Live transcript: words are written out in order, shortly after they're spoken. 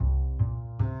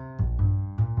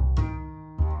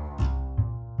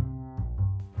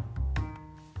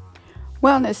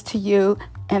Wellness to you,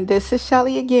 and this is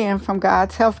Shelly again from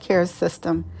God's Healthcare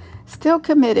System, still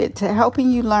committed to helping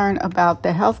you learn about the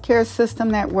healthcare system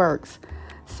that works.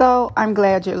 So I'm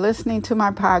glad you're listening to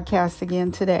my podcast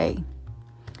again today.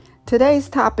 Today's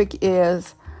topic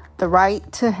is the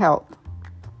right to health.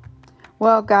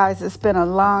 Well, guys, it's been a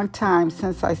long time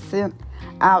since I sent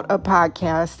out a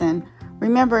podcast, and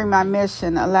remembering my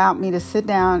mission allowed me to sit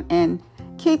down and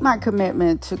keep my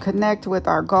commitment to connect with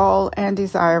our goal and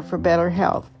desire for better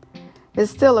health. It's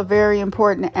still a very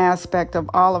important aspect of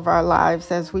all of our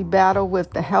lives as we battle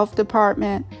with the health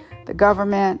department, the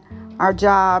government, our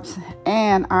jobs,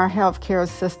 and our healthcare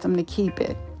system to keep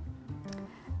it.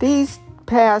 These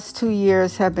past 2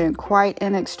 years have been quite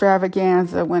an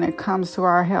extravaganza when it comes to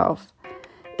our health.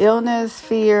 Illness,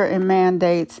 fear, and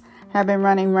mandates have been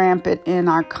running rampant in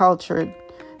our culture,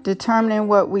 determining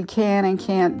what we can and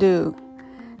can't do,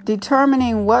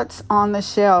 determining what's on the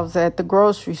shelves at the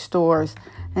grocery stores,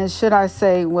 and should I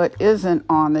say what isn't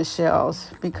on the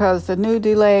shelves, because the new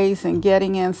delays in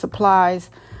getting in supplies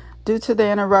due to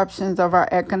the interruptions of our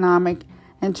economic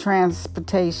and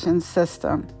transportation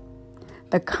system,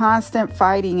 the constant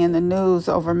fighting in the news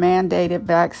over mandated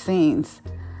vaccines.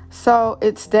 So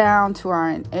it's down to our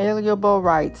inalienable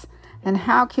rights, and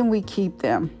how can we keep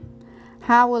them?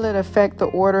 How will it affect the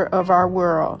order of our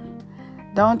world?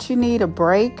 Don't you need a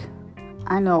break?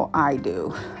 I know I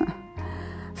do.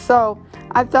 So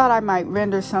I thought I might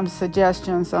render some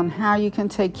suggestions on how you can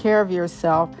take care of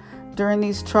yourself during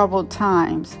these troubled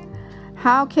times.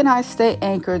 How can I stay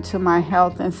anchored to my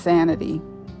health and sanity?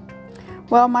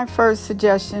 Well, my first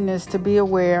suggestion is to be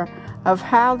aware of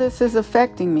how this is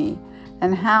affecting me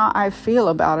and how I feel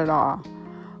about it all.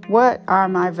 What are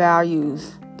my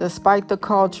values, despite the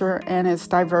culture and its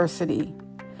diversity?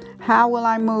 How will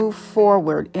I move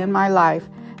forward in my life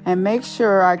and make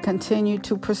sure I continue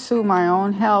to pursue my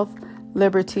own health,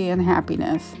 liberty, and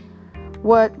happiness?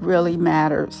 What really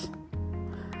matters?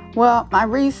 Well, I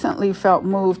recently felt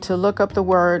moved to look up the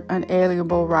word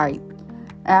unalienable right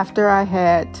after I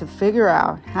had to figure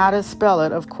out how to spell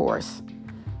it, of course.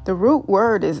 The root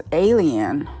word is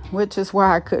alien, which is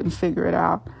why I couldn't figure it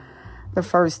out the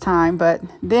first time, but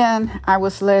then I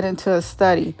was led into a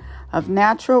study of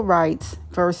natural rights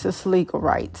versus legal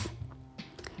rights.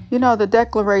 You know, the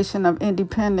Declaration of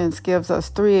Independence gives us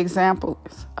 3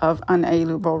 examples of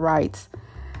unalienable rights.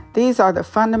 These are the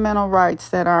fundamental rights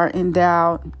that are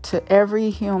endowed to every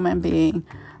human being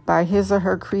by his or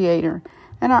her creator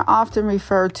and are often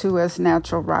referred to as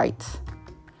natural rights.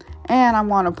 And I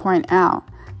want to point out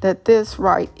that this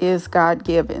right is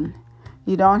God-given.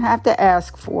 You don't have to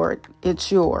ask for it.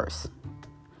 It's yours.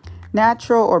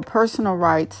 Natural or personal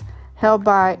rights held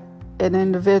by an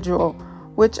individual,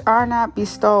 which are not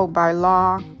bestowed by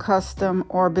law, custom,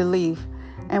 or belief,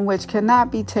 and which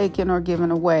cannot be taken or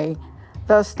given away,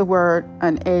 thus the word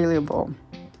unalienable.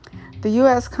 The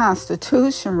U.S.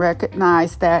 Constitution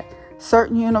recognized that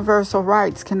certain universal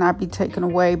rights cannot be taken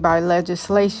away by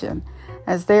legislation,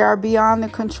 as they are beyond the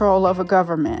control of a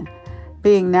government,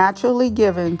 being naturally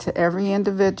given to every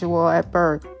individual at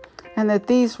birth, and that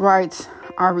these rights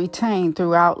are retained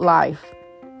throughout life.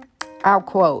 I'll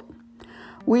quote,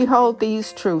 "We hold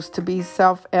these truths to be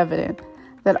self-evident,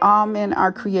 that all men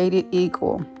are created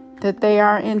equal, that they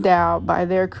are endowed by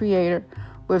their Creator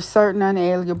with certain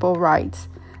unalienable rights,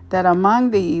 that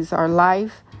among these are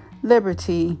life,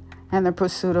 liberty, and the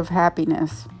pursuit of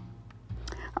happiness."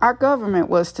 Our government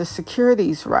was to secure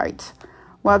these rights.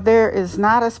 While there is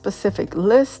not a specific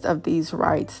list of these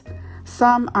rights,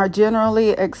 some are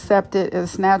generally accepted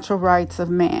as natural rights of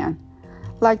man,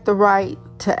 like the right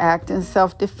to act in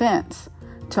self-defense,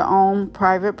 to own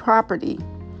private property,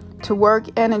 to work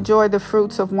and enjoy the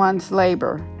fruits of one's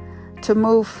labor, to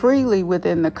move freely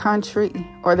within the country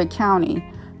or the county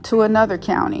to another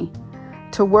county,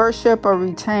 to worship or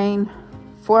retain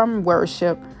from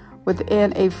worship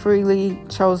within a freely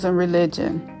chosen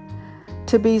religion,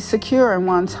 to be secure in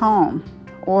one's home,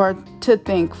 or to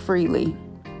think freely.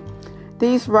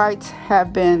 These rights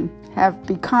have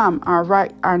become our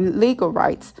legal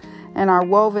rights and are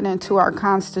woven into our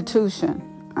Constitution,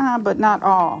 but not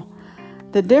all.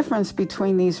 The difference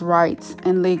between these rights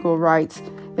and legal rights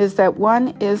is that one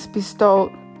is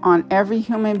bestowed on every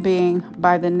human being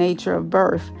by the nature of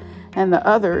birth, and the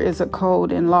other is a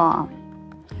code in law.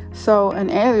 So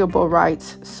inalienable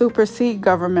rights supersede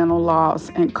governmental laws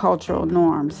and cultural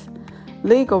norms.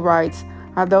 Legal rights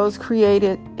are those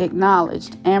created,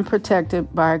 acknowledged, and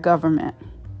protected by a government.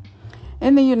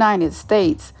 In the United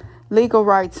States, legal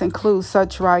rights include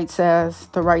such rights as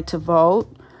the right to vote,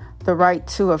 the right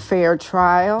to a fair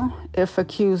trial if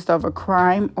accused of a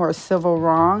crime or civil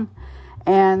wrong,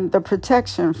 and the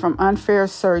protection from unfair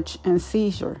search and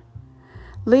seizure.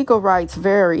 Legal rights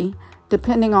vary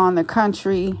depending on the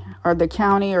country or the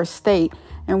county or state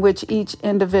in which each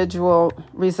individual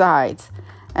resides,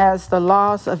 as the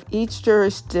laws of each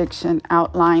jurisdiction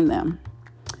outline them.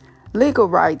 Legal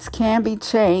rights can be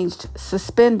changed,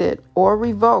 suspended, or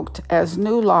revoked as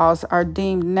new laws are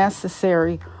deemed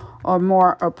necessary or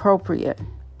more appropriate.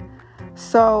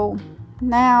 So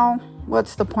now,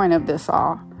 what's the point of this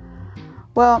all?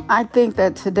 Well, I think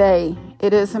that today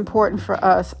it is important for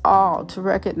us all to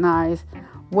recognize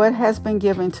what has been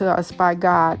given to us by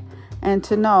God and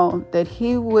to know that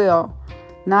He will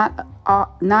not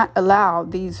allow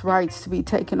these rights to be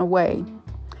taken away.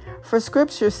 For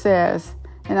Scripture says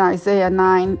in Isaiah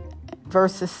 9,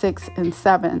 verses 6 and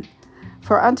 7,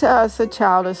 "For unto us a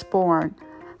child is born,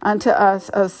 unto us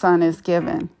a son is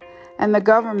given, and the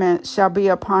government shall be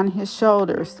upon his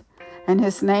shoulders, and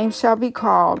his name shall be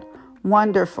called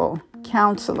Wonderful,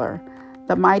 Counselor,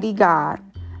 the Mighty God,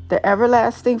 the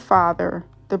Everlasting Father,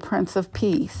 the Prince of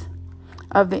Peace.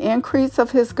 Of the increase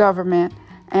of his government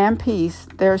and peace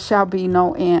there shall be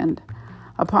no end,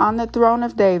 upon the throne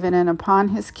of David and upon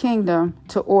his kingdom,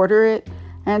 to order it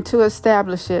and to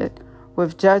establish it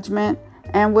with judgment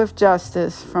and with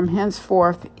justice from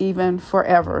henceforth even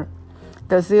forever.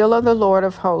 The zeal of the Lord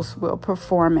of hosts will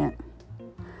perform it."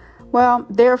 Well,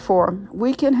 therefore,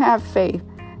 we can have faith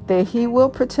that He will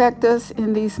protect us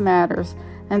in these matters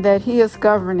and that He is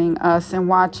governing us and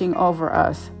watching over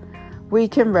us. We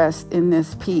can rest in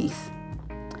this peace.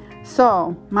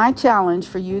 So, my challenge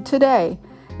for you today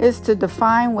is to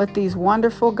define what these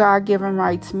wonderful God-given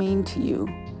rights mean to you.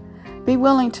 Be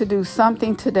willing to do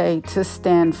something today to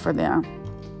stand for them.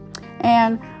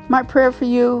 And my prayer for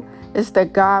you is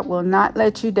that God will not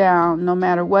let you down no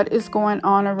matter what is going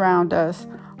on around us,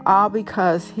 all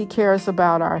because He cares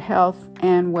about our health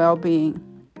and well-being.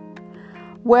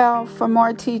 Well, for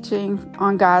more teaching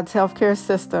on God's healthcare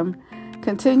system,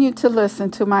 continue to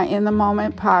listen to my In the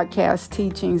Moment podcast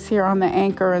teachings here on the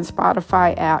Anchor and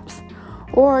Spotify apps.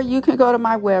 Or you can go to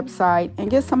my website and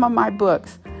get some of my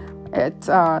books at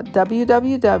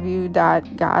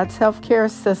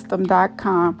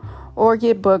www.godshealthcaresystem.com, or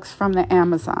get books from the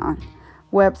Amazon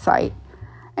website.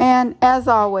 And as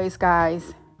always,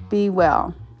 guys, be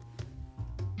well.